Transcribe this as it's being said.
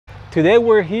Today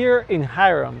we're here in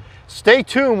Hiram. Stay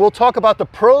tuned, we'll talk about the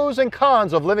pros and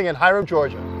cons of living in Hiram,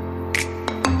 Georgia.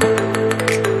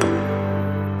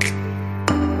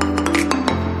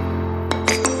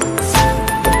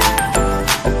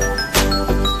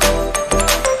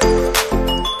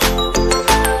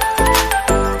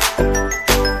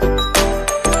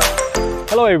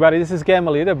 Hello everybody, this is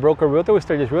Gamalier, the broker realtor with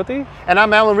Sturgis Realty. And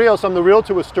I'm Alan Rios, I'm the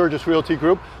realtor with Sturgis Realty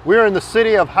Group. We're in the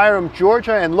city of Hiram,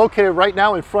 Georgia, and located right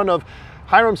now in front of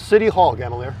Hiram City Hall,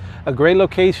 Gamalier. A great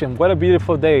location, what a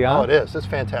beautiful day, huh? Oh, it is, it's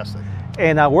fantastic.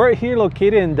 And we're here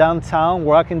located in downtown,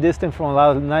 walking distance from a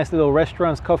lot of nice little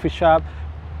restaurants, coffee shop,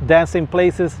 dancing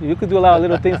places. You could do a lot of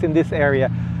little things in this area.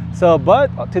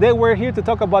 But today we're here to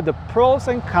talk about the pros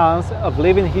and cons of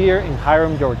living here in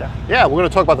Hiram, Georgia. Yeah, we're going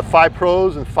to talk about the 5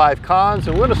 pros and 5 cons,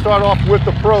 and we're going to start off with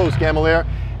the pros, Gamalier.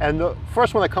 And the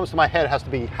first one that comes to my head has to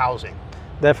be housing.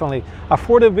 Definitely.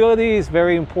 Affordability is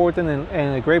very important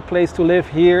and a great place to live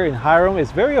here in Hiram.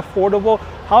 It's very affordable.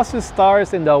 Houses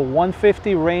starts in the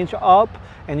 150 range up,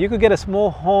 and you could get a small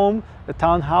home, a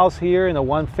townhouse here in the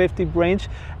 150 range.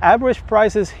 Average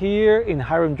prices here in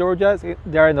Hiram, Georgia,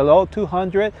 they're in the low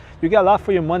 200. You get a lot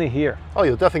for your money here. Oh,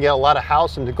 you'll definitely get a lot of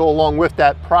house, and to go along with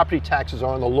that, property taxes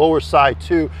are on the lower side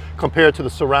too, compared to the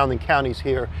surrounding counties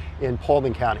here in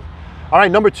Paulding County. All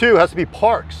right, number 2 has to be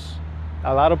parks.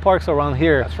 A lot of parks around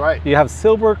here. That's right. You have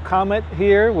Silver Comet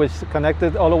here, which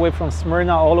connected all the way from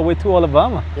Smyrna all the way to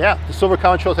Alabama. Yeah, the Silver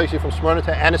Comet Trail takes you from Smyrna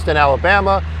to Anniston,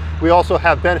 Alabama. We also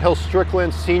have Ben Hill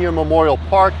Strickland Senior Memorial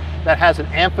Park that has an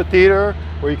amphitheater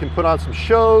where you can put on some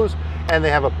shows, and they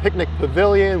have a picnic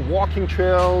pavilion, walking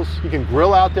trails. You can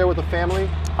grill out there with the family.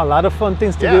 A lot of fun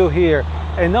things to do here.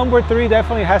 And number 3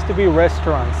 definitely has to be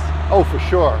restaurants. Oh, for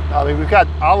sure. I mean, we've got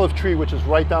Olive Tree, which is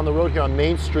right down the road here on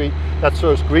Main Street, that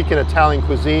serves Greek and Italian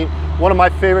cuisine. One of my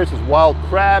favorites is Wild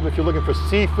Crab. If you're looking for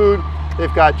seafood,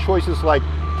 they've got choices like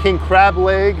king crab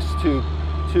legs to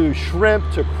shrimp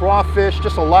to crawfish,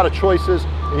 just a lot of choices,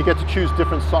 and you get to choose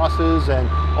different sauces and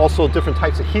also different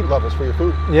types of heat levels for your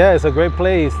food. Yeah, it's a great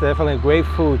place, definitely great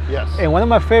food. Yes. And one of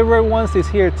my favorite ones is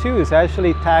here too. It's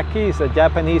actually Taki. It's a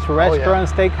Japanese restaurant,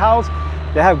 steakhouse.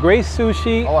 They have great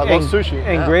sushi. Oh, I love sushi.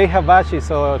 And great hibachi.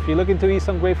 So if you're looking to eat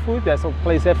some great food, that's a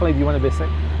place definitely you want to visit.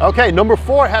 Okay, number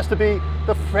 4 has to be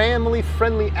the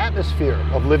family-friendly atmosphere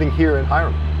of living here in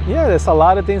Hiram. Yeah, there's a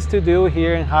lot of things to do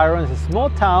here in Hiram. It's a small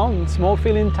town, small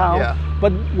feeling town,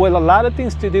 but with a lot of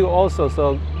things to do also.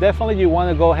 So definitely you want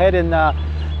to go ahead and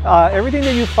everything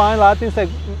that you find, a lot of things like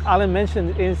Alan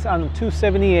mentioned is on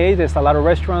 278. There's a lot of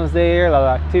restaurants there, a lot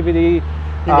of activity,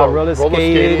 roller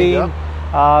skating.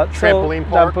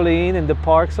 Trampoline in the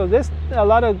park. So there's a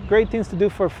lot of great things to do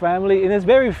for family, and it's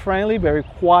very friendly, very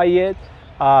quiet.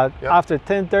 After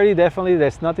 10:30, definitely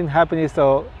there's nothing happening,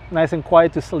 so nice and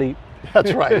quiet to sleep.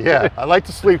 That's right, yeah. I like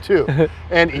to sleep too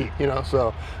and eat, you know.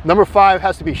 So number 5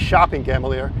 has to be shopping,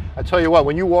 Gamalier. I tell you what,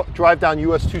 when you drive down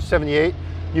US 278,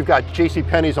 you've got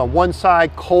JCPenney's on one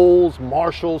side, Kohl's,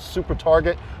 Marshall's, Super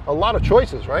Target, a lot of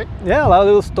choices, right? Yeah, a lot of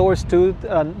little stores too,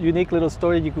 unique little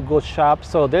store you could go shop.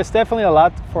 So there's definitely a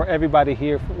lot for everybody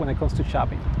here when it comes to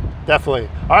shopping. Definitely.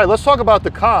 All right, let's talk about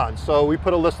the cons. So we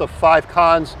put a list of 5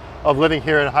 cons of living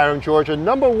here in Hiram, Georgia.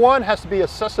 Number 1 has to be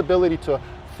accessibility to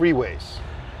freeways.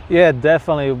 Yeah,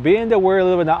 definitely. Being that we're a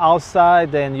little bit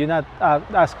outside, then you're not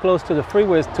as close to the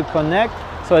freeways to connect.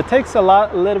 So it takes a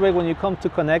little bit when you come to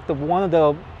connect. One of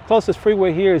the closest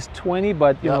freeway here is 20,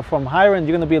 but you know, from Hiram,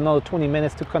 you're going to be another 20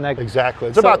 minutes to connect. Exactly.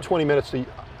 It's about 20 minutes to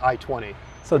I-20.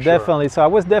 So definitely. So I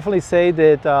would definitely say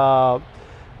that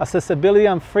accessibility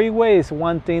on freeway is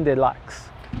one thing that lacks.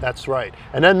 That's right.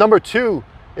 And then number 2,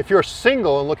 if you're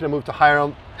single and looking to move to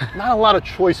Hiram, not a lot of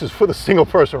choices for the single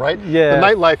person, right? Yeah. The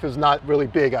nightlife is not really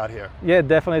big out here. Yeah,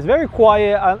 definitely. It's very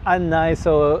quiet and nice.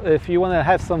 So if you want to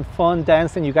have some fun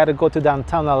dancing, you got to go to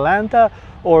downtown Atlanta,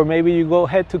 or maybe you go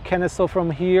head to Kennesaw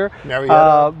from here.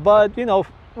 Marietta. But you know,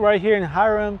 right here in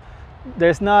Hiram,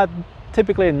 there's not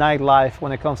typically a nightlife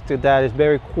when it comes to that. It's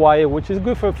very quiet, which is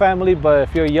good for family. But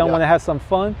if you're young, want to have some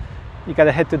fun, you got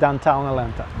to head to downtown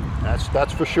Atlanta.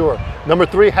 That's for sure. Number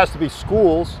 3 has to be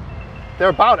schools. They're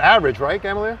about average, right,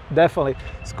 Gamalier? Definitely.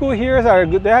 School here are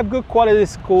good. They have good quality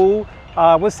school.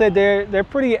 I would say they're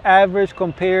pretty average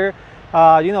compared.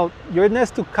 You know, you're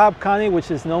next to Cobb County, which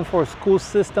is known for school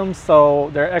systems, so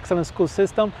they're excellent school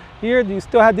system. Here, you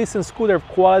still have decent school, they're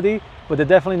quality, but they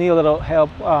definitely need a little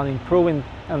help on improving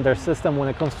on their system when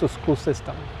it comes to school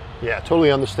system. Yeah,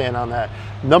 totally understand on that.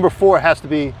 Number 4 has to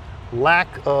be lack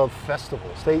of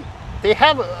festivals. They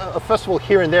have a festival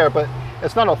here and there, but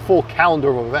it's not a full calendar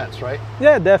of events, right?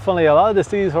 Yeah, definitely. A lot of the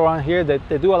cities around here, they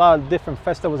do a lot of different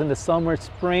festivals in the summer,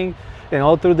 spring, and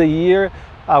all through the year.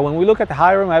 When we look at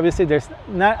Hiram, obviously there's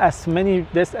not as many,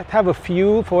 there's have a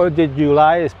few. 4th of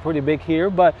July is pretty big here,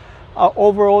 but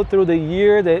overall through the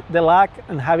year, they lack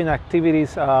in having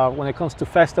activities when it comes to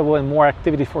festival and more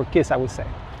activity for kids, I would say.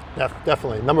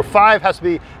 Definitely. Number 5 has to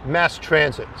be mass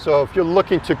transit. So if you're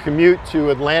looking to commute to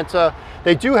Atlanta,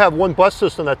 they do have one bus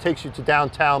system that takes you to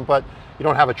downtown, but you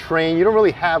don't have a train. You don't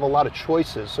really have a lot of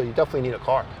choices, so you definitely need a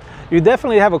car. You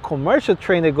definitely have a commercial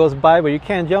train that goes by, but you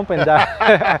can't jump in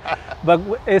that. But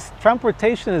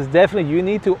transportation is definitely, you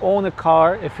need to own a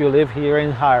car if you live here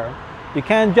in Hiram. You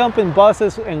can't jump in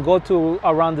buses and go to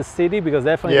around the city, because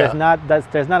definitely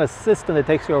there's not a system that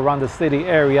takes you around the city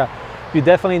area. You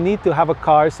definitely need to have a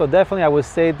car. So definitely I would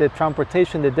say that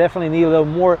transportation, they definitely need a little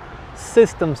more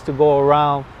systems to go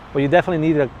around, but you definitely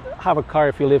need to have a car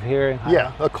if you live here in Hiram.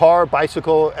 Yeah, a car,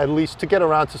 bicycle, at least to get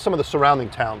around to some of the surrounding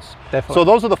towns. Definitely. So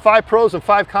those are the 5 pros and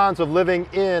 5 cons of living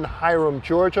in Hiram,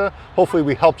 Georgia. Hopefully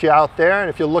we helped you out there. And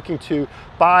if you're looking to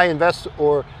buy, invest,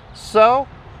 or sell,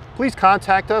 please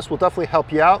contact us. We'll definitely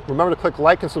help you out. Remember to click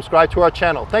like and subscribe to our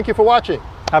channel. Thank you for watching.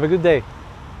 Have a good day.